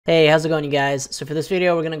Hey, how's it going, you guys? So for this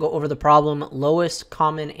video, we're going to go over the problem lowest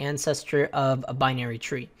common ancestor of a binary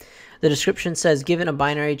tree. The description says, given a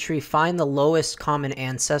binary tree, find the lowest common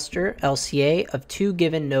ancestor, LCA, of two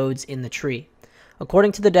given nodes in the tree.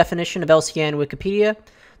 According to the definition of LCA in Wikipedia,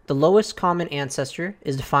 the lowest common ancestor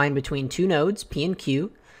is defined between two nodes, P and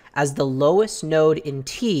Q, as the lowest node in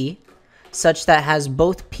T, such that has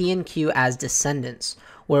both P and Q as descendants,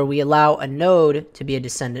 where we allow a node to be a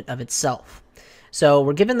descendant of itself. So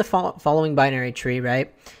we're given the following binary tree,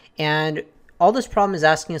 right? And all this problem is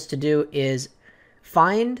asking us to do is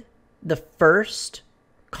find the first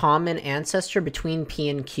common ancestor between P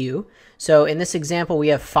and Q. So in this example, we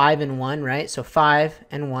have 5 and 1, right? So 5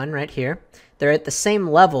 and 1 right here. They're at the same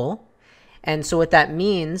level. And so what that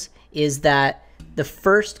means is that the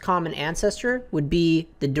first common ancestor would be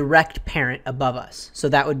the direct parent above us. So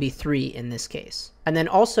that would be 3 in this case. And then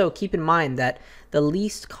also keep in mind that the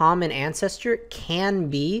least common ancestor can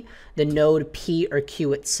be the node P or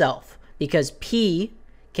Q itself, because P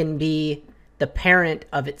can be the parent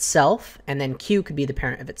of itself and then Q could be the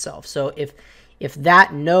parent of itself. So if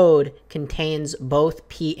that node contains both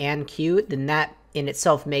P and Q, then that in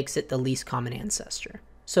itself makes it the least common ancestor.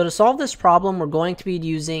 So to solve this problem, we're going to be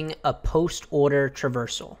using a postorder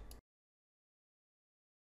traversal.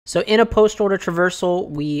 So in a postorder traversal,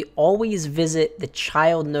 we always visit the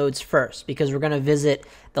child nodes first, because we're going to visit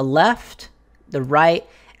the left, the right,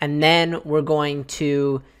 and then we're going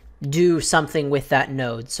to do something with that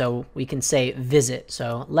node. So we can say visit.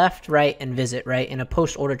 So left, right, and visit, right, in a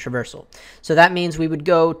postorder traversal. So that means we would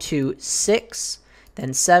go to 6,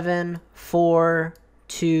 then 7, 4,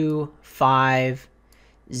 2, 5,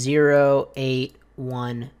 0, 8,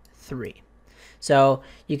 1, 3. So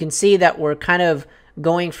you can see that we're kind of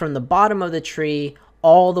going from the bottom of the tree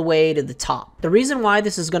all the way to the top. The reason why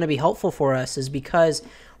this is going to be helpful for us is because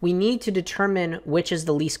we need to determine which is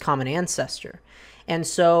the least common ancestor. And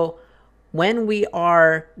so when we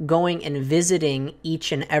are going and visiting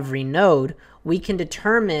each and every node, we can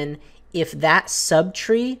determine if that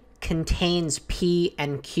subtree contains P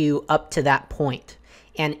and Q up to that point.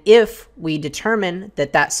 And if we determine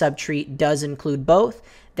that that subtree does include both,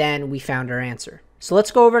 then we found our answer. So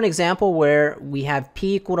let's go over an example where we have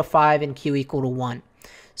P equal to 5 and Q equal to 1.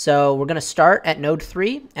 So we're going to start at node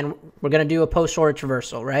 3, and we're going to do a postorder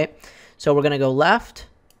traversal, right? So we're going to go left,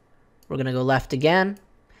 we're going to go left again,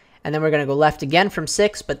 and then we're going to go left again from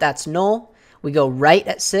 6, but that's null. We go right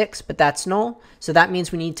at 6, but that's null. So that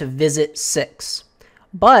means we need to visit 6.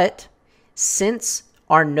 But since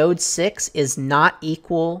our node 6 is not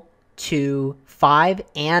equal to 5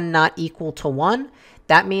 and not equal to 1,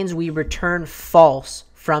 that means we return false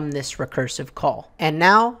from this recursive call. And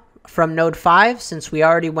now from node 5, since we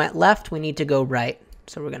already went left, we need to go right.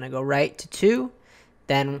 So we're going to go right to 2.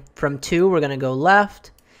 Then from 2, we're going to go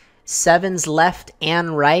left. 7's left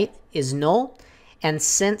and right is null. And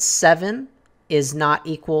since 7 is not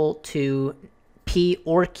equal to P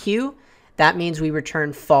or Q, that means we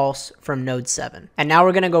return false from node 7. And now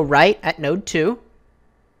we're going to go right at node 2.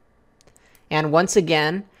 And once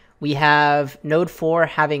again, we have node 4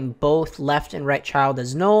 having both left and right child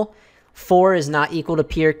as null. 4 is not equal to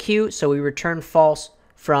P or Q, so we return false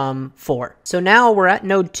from 4. So now we're at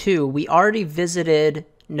node 2. We already visited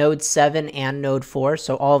node 7 and node 4,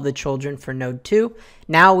 so all of the children for node 2.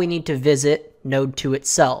 Now we need to visit node 2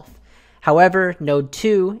 itself. However, node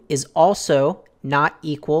 2 is also not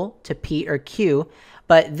equal to P or Q,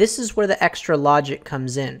 but this is where the extra logic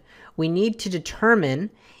comes in. We need to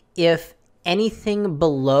determine if anything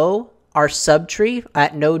below our subtree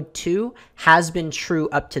at node 2 has been true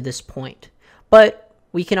up to this point. But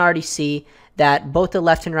we can already see that both the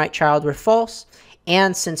left and right child were false,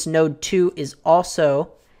 and since node 2 is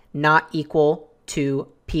also not equal to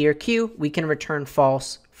P or Q, we can return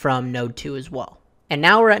false from node 2 as well. And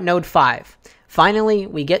now we're at node 5. Finally,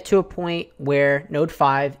 we get to a point where node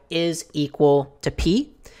 5 is equal to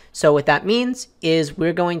P. So what that means is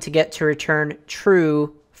we're going to get to return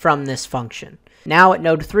true from this function. Now at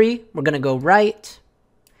node 3, we're going to go right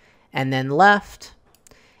and then left.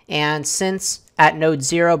 And since at node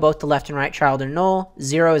 0, both the left and right child are null,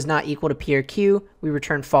 0 is not equal to P or Q, we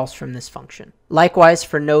return false from this function. Likewise,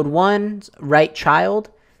 for node 1's right child,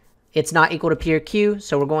 it's not equal to P or Q,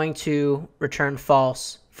 so we're going to return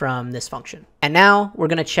false from this function. And now we're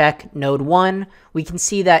going to check node 1. We can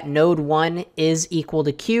see that node 1 is equal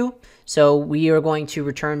to Q, so we are going to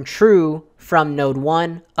return true from node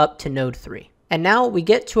 1 up to node 3. And now we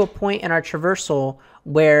get to a point in our traversal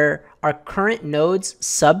where our current node's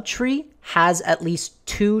subtree has at least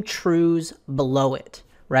 2 trues below it,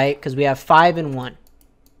 right? Because we have 5 and 1.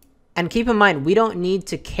 And keep in mind, we don't need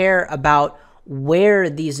to care about where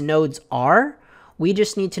these nodes are. We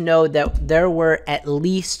just need to know that there were at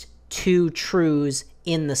least 2 trues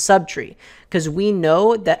in the subtree, because we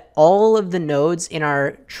know that all of the nodes in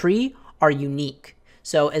our tree are unique.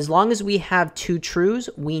 So as long as we have 2 trues,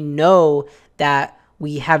 we know that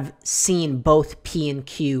we have seen both P and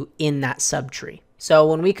Q in that subtree. So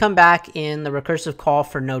when we come back in the recursive call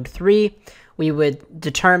for node 3, we would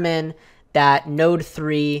determine that node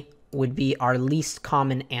 3 would be our least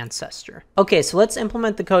common ancestor. Okay, so let's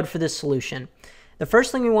implement the code for this solution. The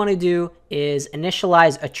first thing we want to do is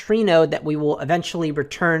initialize a tree node that we will eventually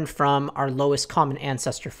return from our lowest common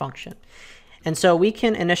ancestor function. And so we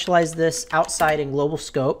can initialize this outside in global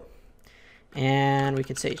scope, and we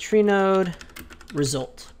can say tree node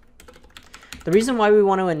result. The reason why we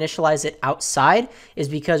want to initialize it outside is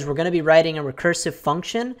because we're going to be writing a recursive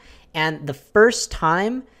function, and the first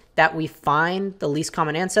time that we find the least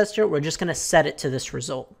common ancestor, we're just going to set it to this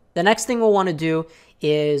result. The next thing we'll want to do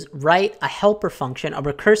is write a helper function, a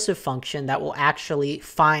recursive function that will actually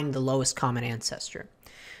find the lowest common ancestor.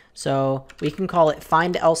 So we can call it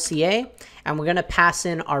find LCA, and we're going to pass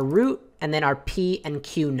in our root and then our P and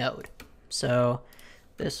Q node. So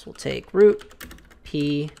this will take root,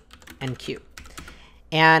 P, and Q.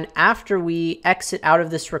 And after we exit out of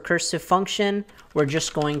this recursive function, we're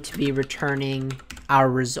just going to be returning our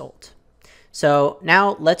result. So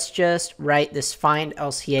now let's just write this find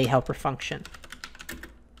LCA helper function.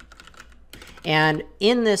 And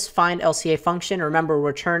in this find LCA function, remember,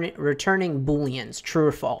 we're returning booleans, true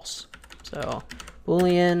or false. So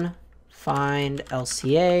boolean find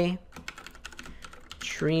LCA,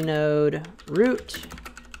 tree node root,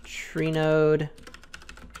 tree node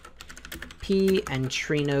P, and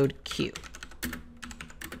tree node Q.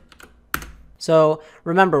 So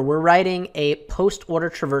remember, we're writing a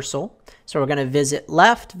post-order traversal. So we're going to visit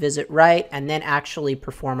left, visit right, and then actually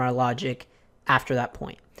perform our logic after that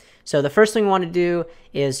point. So the first thing we want to do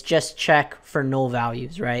is just check for null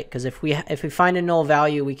values, right? Because if we find a null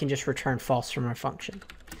value, we can just return false from our function.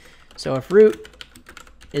 So if root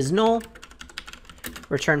is null,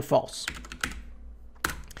 return false.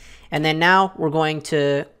 And then now we're going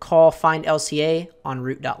to call find LCA on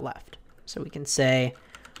root.left. So we can say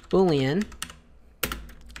boolean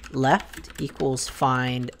left equals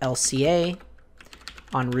find LCA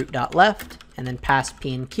on root.left, and then pass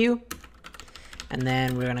P and Q. And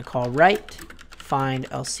then we're going to call right find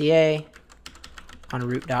LCA on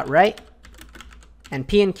root.right. And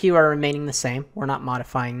P and Q are remaining the same. We're not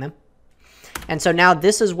modifying them. And so now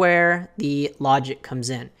this is where the logic comes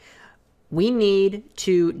in. We need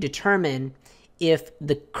to determine if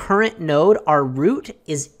the current node, our root,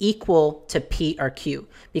 is equal to P or Q.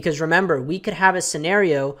 Because remember, we could have a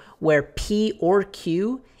scenario where P or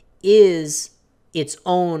Q is its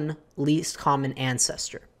own least common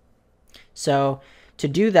ancestor. So to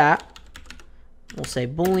do that, we'll say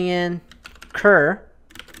boolean cur,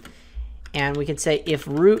 and we can say if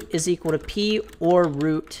root is equal to P or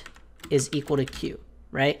root is equal to Q,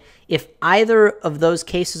 right? If either of those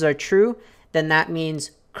cases are true, then that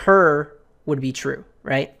means cur would be true,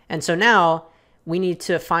 right? And so now we need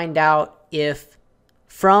to find out if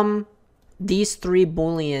from these 3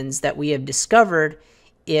 booleans that we have discovered,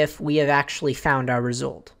 if we have actually found our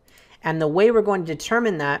result. And the way we're going to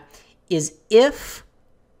determine that is if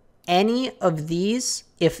any of these,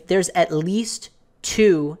 if there's at least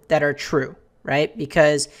 2 that are true, right?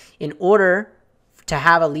 Because in order to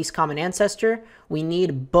have a least common ancestor, we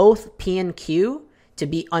need both P and Q to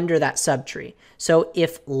be under that subtree. So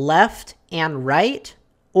if left and right,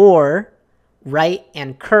 or right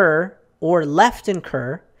and cur, or left and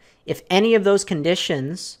cur, if any of those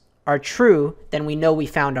conditions are true, then we know we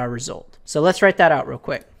found our result. So let's write that out real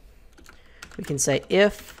quick. We can say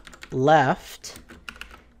if left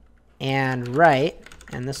and right,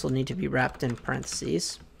 and this will need to be wrapped in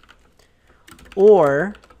parentheses,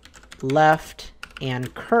 or left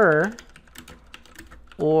and cur,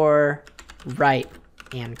 or right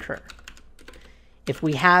and cur. If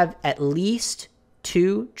we have at least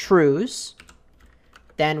 2 trues,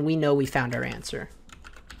 then we know we found our answer.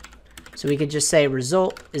 So we could just say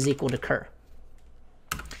result is equal to cur.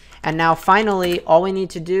 And now finally, all we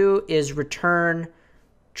need to do is return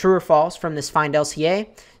true or false from this find LCA.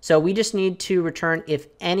 So we just need to return if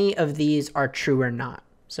any of these are true or not.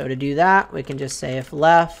 So to do that, we can just say if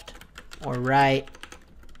left or right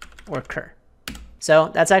or cur.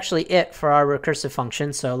 So that's actually it for our recursive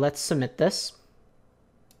function. So let's submit this.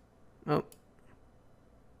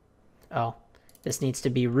 Oh, this needs to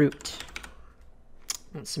be root.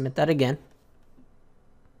 Let's submit that again.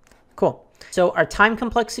 Cool. So our time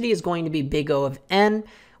complexity is going to be big O of n.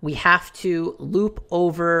 we have to loop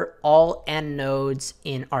over all n nodes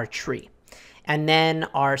in our tree. And then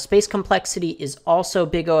our space complexity is also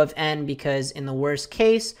big O of n, because in the worst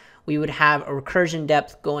case, we would have a recursion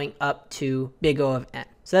depth going up to big O of n.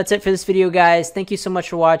 So that's it for this video, guys. Thank you so much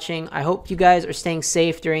for watching. I hope you guys are staying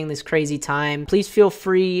safe during this crazy time. Please feel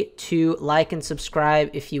free to like and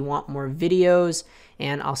subscribe if you want more videos,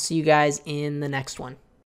 and I'll see you guys in the next one.